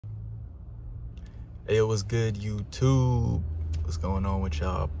Hey, it was good, YouTube? What's going on with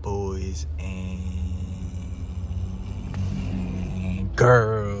y'all boys and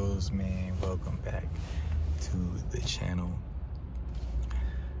girls, man? Welcome back to the channel.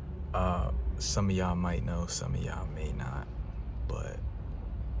 Some of y'all might know, some of y'all may not, but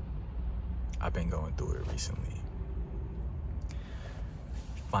I've been going through it recently.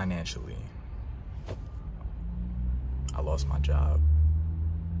 Financially, I lost my job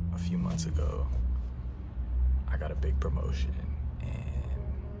a few months ago. I got a big promotion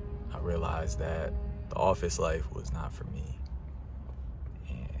and I realized that the office life was not for me.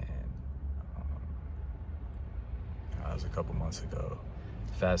 And that was a couple months ago.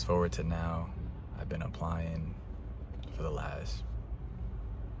 Fast forward to now, I've been applying for the last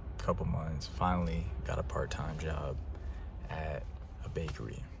couple months. Finally got a part-time job at a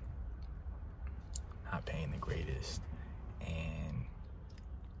bakery. Not paying the greatest. And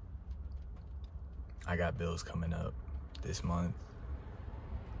I got bills coming up this month.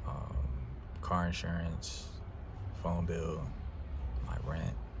 Car insurance, phone bill, my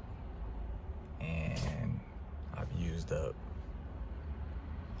rent, and I've used up,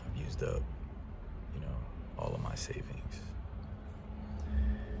 all of my savings.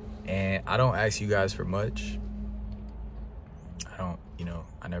 And I don't ask you guys for much.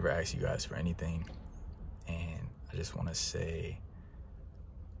 I never ask you guys for anything. And I just want to say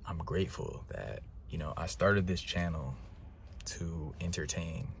I'm grateful that, I started this channel to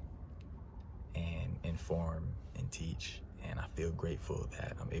entertain and inform and teach. And I feel grateful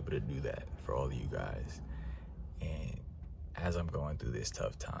that I'm able to do that for all of you guys. And as I'm going through this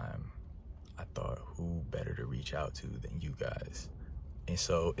tough time, I thought, who better to reach out to than you guys? And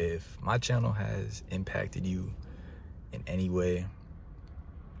so if my channel has impacted you in any way,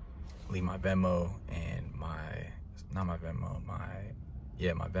 leave my Venmo and my Venmo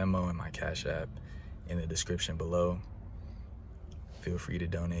and my CashApp in the description below. Feel free to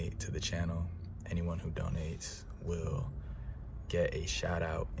donate to the channel. Anyone who donates will get a shout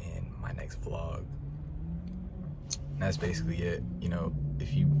out in my next vlog. And that's basically it.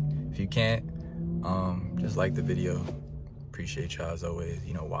 If you can't, just like the video. Appreciate y'all as always.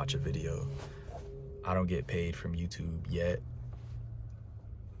 Watch a video. I don't get paid from YouTube yet,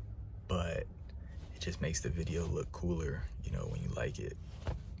 but it just makes the video look cooler, when you like it.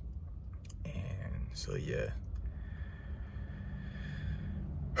 And so yeah.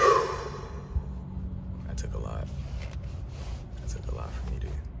 That took a lot. That took a lot for me to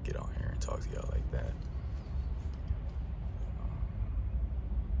get on here and talk to y'all like that.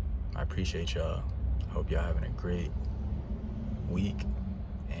 I appreciate y'all. I hope y'all having a great week,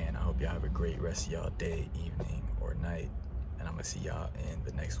 and I hope y'all have a great rest of y'all day, evening, or night. And I'm gonna see y'all in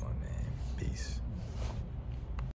the next one, man. Peace.